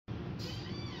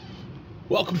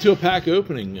Welcome to a pack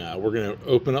opening. We're going to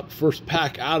open up the first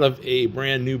pack out of a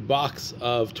brand new box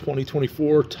of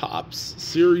 2024 Topps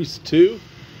Series 2.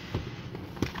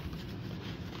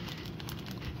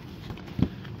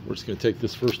 We're just going to take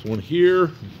this first one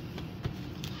here,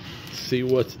 see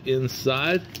what's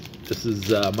inside. This is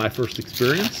my first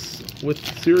experience with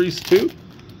Series 2.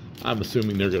 I'm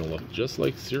assuming they're going to look just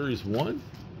like Series 1.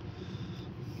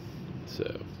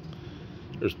 So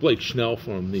there's Blake Snell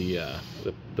from the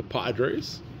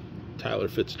Padres, Tyler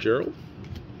Fitzgerald,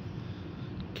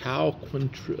 Cal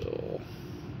Quantrill. All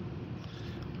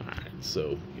right,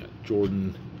 so we got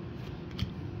Jordan.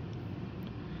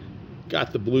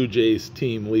 Got the Blue Jays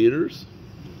team leaders.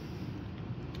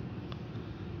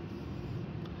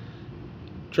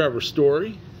 Trevor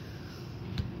Story.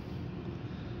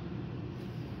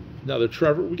 Another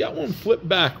Trevor. We got one flipped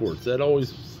backwards. That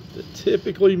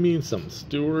typically means something.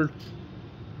 Stuart.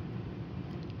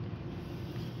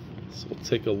 So we'll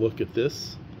take a look at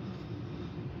this.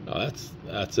 Oh,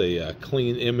 that's a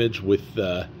clean image with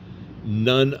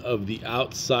none of the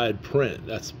outside print.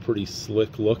 That's pretty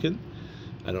slick looking.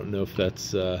 I don't know if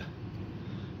that's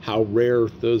how rare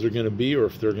those are going to be, or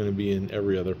if they're going to be in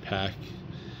every other pack.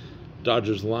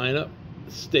 Dodgers lineup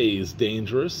stays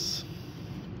dangerous.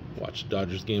 Watched the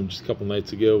Dodgers game just a couple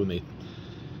nights ago when they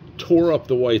tore up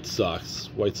the White Sox.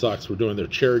 White Sox were doing their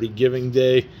charity giving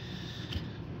day.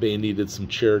 They needed some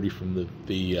charity from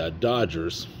the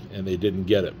Dodgers, and they didn't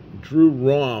get it. Drew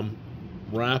Rom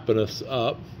wrapping us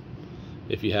up.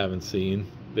 If you haven't seen,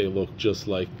 they look just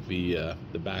like the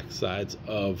back sides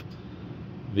of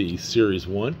the Series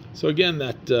 1. So again,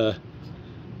 that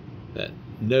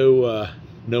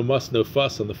no muss, no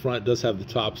fuss on the front does have the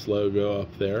Topps logo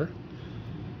up there.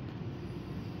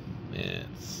 And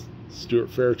it's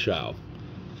Stuart Fairchild.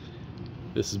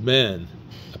 This has been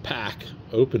a pack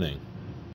opening.